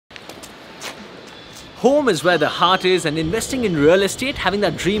Home is where the heart is, and investing in real estate, having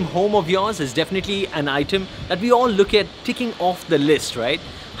that dream home of yours, is definitely an item that we all look at ticking off the list, right?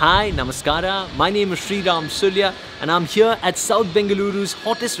 Hi, Namaskara. My name is Sriram Sulya and I'm here at South Bengaluru's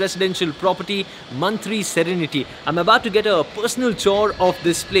hottest residential property, Mantri Serenity. I'm about to get a personal tour of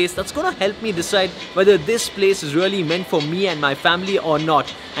this place that's going to help me decide whether this place is really meant for me and my family or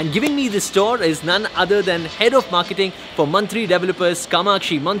not. And giving me this tour is none other than Head of Marketing for Mantri Developers,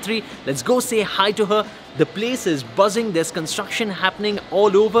 Kamakshi Mantri. Let's go say hi to her. The place is buzzing, there's construction happening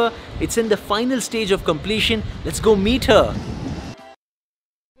all over. It's in the final stage of completion. Let's go meet her.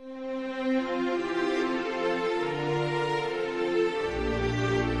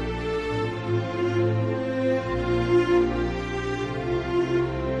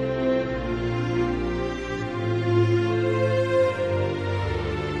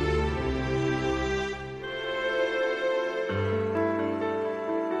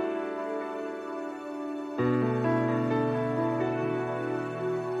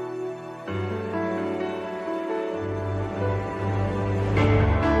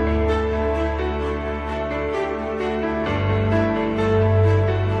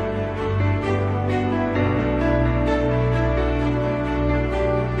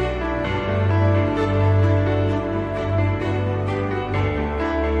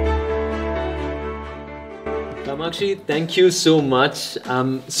 Kamakshi, thank you so much.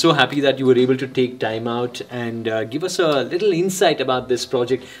 I'm so happy that you were able to take time out and give us a little insight about this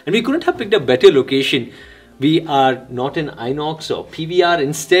project. And we couldn't have picked a better location. We are not in Inox or PVR.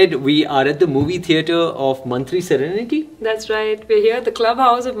 Instead, we are at the movie theatre of Mantri Serenity. That's right. We're here at the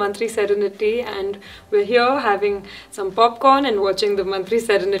clubhouse of Mantri Serenity, and we're here having some popcorn and watching the Mantri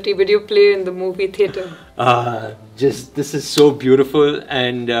Serenity video play in the movie theatre. This is so beautiful,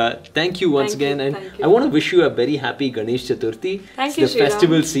 and thank you once again. And I want to wish you a very happy Ganesh Chaturthi. Thank you, It's the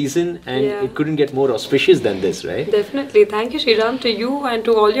festival season, and it couldn't get more auspicious than this, right? Definitely. Thank you, Sriram. To you and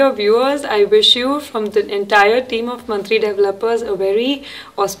to all your viewers, I wish you from the entire team of Mantri Developers a very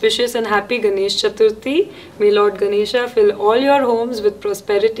auspicious and happy Ganesh Chaturthi. May Lord Ganesha fill all your homes with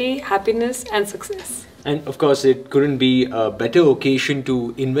prosperity, happiness and success. And of course, it couldn't be a better occasion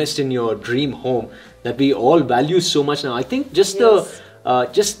to invest in your dream home that we all value so much now. I think just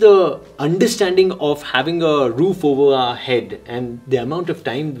the understanding of having a roof over our head and the amount of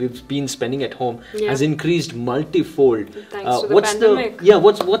time we've been spending at home has increased multifold. Thanks to the pandemic.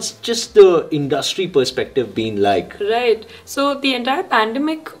 What's just the industry perspective been like? Right. So the entire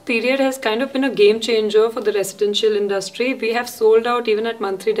pandemic period has kind of been a game changer for the residential industry. We have sold out, even at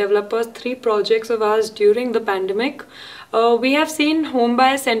Mantri Developers, 3 projects of ours during the pandemic. We have seen home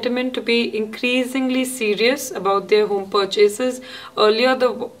buyer sentiment to be increasingly serious about their home purchases. Earlier,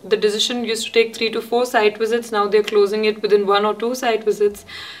 the decision used to take 3 to 4 site visits. Now they're closing it within 1 or 2 site visits.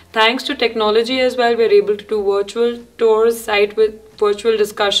 Thanks to technology as well, we're able to do virtual tours, site with virtual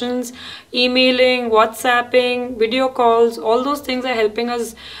discussions, emailing, WhatsApping, video calls. All those things are helping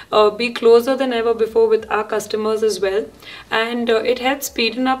us be closer than ever before with our customers as well. And it helps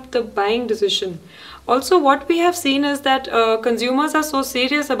speeden up the buying decision. Also, what we have seen is that consumers are so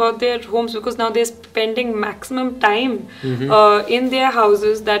serious about their homes because now they're spending maximum time in their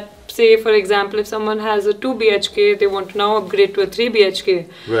houses that, say, for example, if someone has a 2 BHK, they want to now upgrade to a 3 BHK.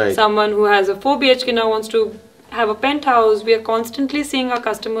 Right. Someone who has a 4 BHK now wants to have a penthouse. We are constantly seeing our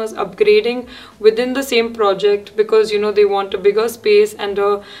customers upgrading within the same project because, you know, they want a bigger space and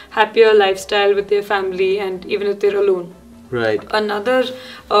a happier lifestyle with their family, and even if they're alone. Right. Another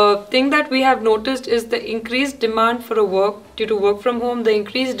thing that we have noticed is the increased demand for due to work from home, the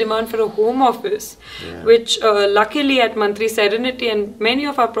increased demand for a home office, which luckily at Mantri Serenity and many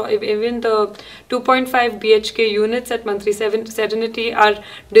of our, even the 2.5 BHK units at Mantri Serenity are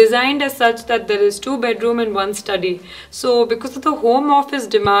designed as such that there is 2 bedroom and 1 study. So because of the home office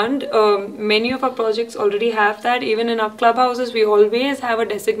demand, many of our projects already have that. Even in our clubhouses, we always have a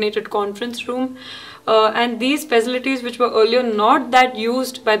designated conference room. And these facilities, which were earlier not that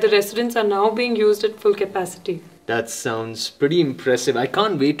used by the residents, are now being used at full capacity. That sounds pretty impressive. I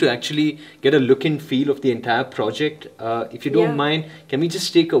can't wait to actually get a look and feel of the entire project. If you don't mind, can we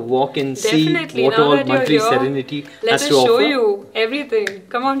just take a walk and see what all Mantri Serenity has to offer? Let us show you everything.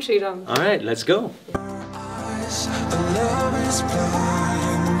 Come on, Sriram. All right, let's go.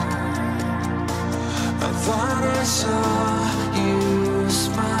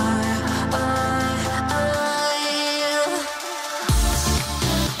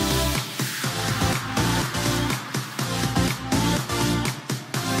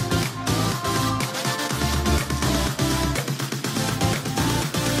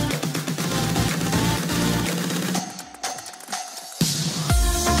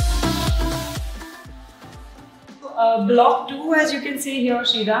 Block 2, as you can see here,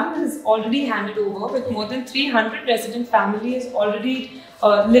 Sriram, is already handed over with more than 300 resident families already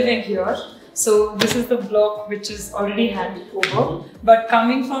living here. So this is the block which is already handed over. But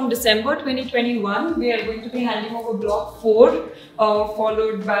coming from December 2021, we are going to be handing over Block 4,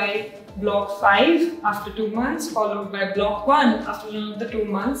 followed by Block 5 after 2 months, followed by Block 1 after another 2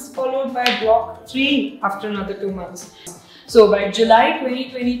 months, followed by Block 3 after another 2 months. So by July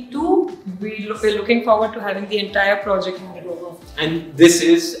 2022, we're looking forward to having the entire project handed over. And this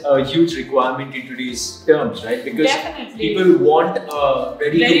is a huge requirement in today's terms, right? Because Definitely. people want a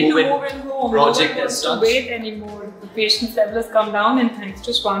ready-to-move-in project No one wants to wait anymore. The patient level has come down, and thanks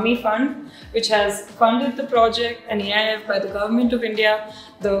to Swami Fund, which has funded the project, and AIF by the Government of India,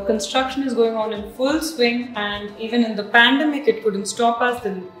 the construction is going on in full swing, and even in the pandemic, it couldn't stop us.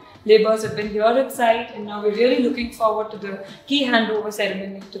 The labours have been here at site, and now we're really looking forward to the key handover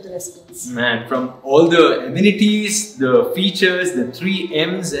ceremony to the residents. Man, from all the amenities, the features, the 3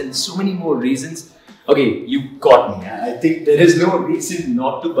 M's, and so many more reasons. Okay, you got me. I think there is no reason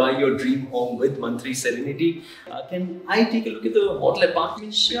not to buy your dream home with Mantri Serenity. Can I take a look at the model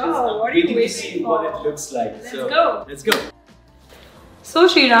apartment? Sure. What are you waiting to see for? what it looks like. Let's go. So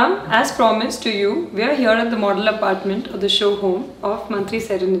Sriram, as promised to you, we are here at the model apartment or the show home of Mantri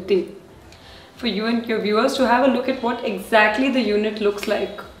Serenity. For you and your viewers to have a look at what exactly the unit looks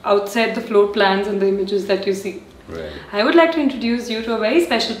like outside the floor plans and the images that you see. Right. I would like to introduce you to a very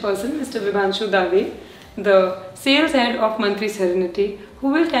special person, Mr. Vivanshu Dave, the sales head of Mantri Serenity, who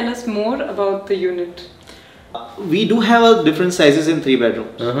will tell us more about the unit. We do have different sizes in 3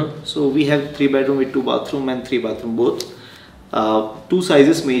 bedrooms. So we have 3 bedroom with 2 bathroom and 3 bathroom both. 2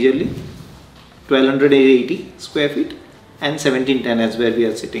 sizes majorly, 1280 square feet and 1710 as where we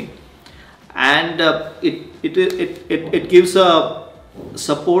are sitting. And it gives a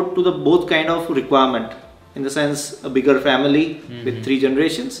support to the both kind of requirement, in the sense a bigger family with 3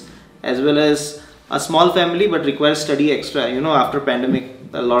 generations, as well as a small family but requires study extra. You know, after pandemic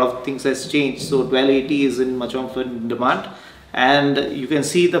a lot of things has changed, so 1280 is in much of in demand, and you can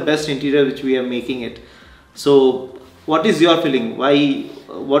see the best interior which we are making it. So what is your feeling? Why?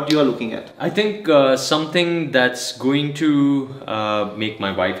 What you are looking at? I think something that's going to make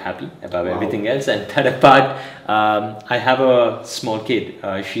my wife happy above everything else. And that apart, I have a small kid.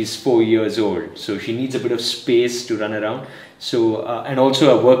 She's 4 years old, so she needs a bit of space to run around. So and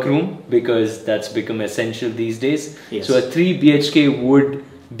also a workroom, because that's become essential these days. Yes. So a 3 BHK would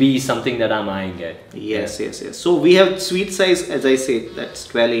be something that I'm eyeing at. Yes. So we have suite size, as I say, that's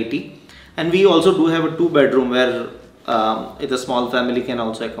 1280, and we also do have a 2 bedroom where if a small family can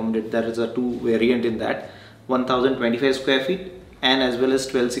also accommodate. There is a 2 variant in that, 1025 square feet and as well as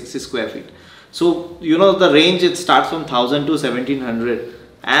 1260 square feet. So you know the range, it starts from 1000 to 1700,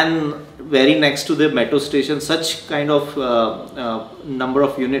 and very next to the metro station, such kind of number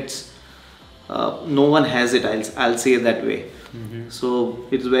of units, no one has it. I'll say it that way. So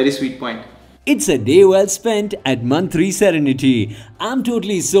it's a very sweet point. It's a day well spent at Mantri Serenity. I'm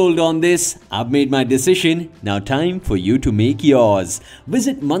totally sold on this. I've made my decision. Now time for you to make yours.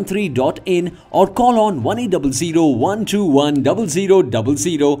 Visit mantri.in or call on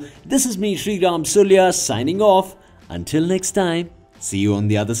 1800-121-0000. This is me, Sriram Sulya, signing off. Until next time, see you on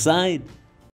the other side.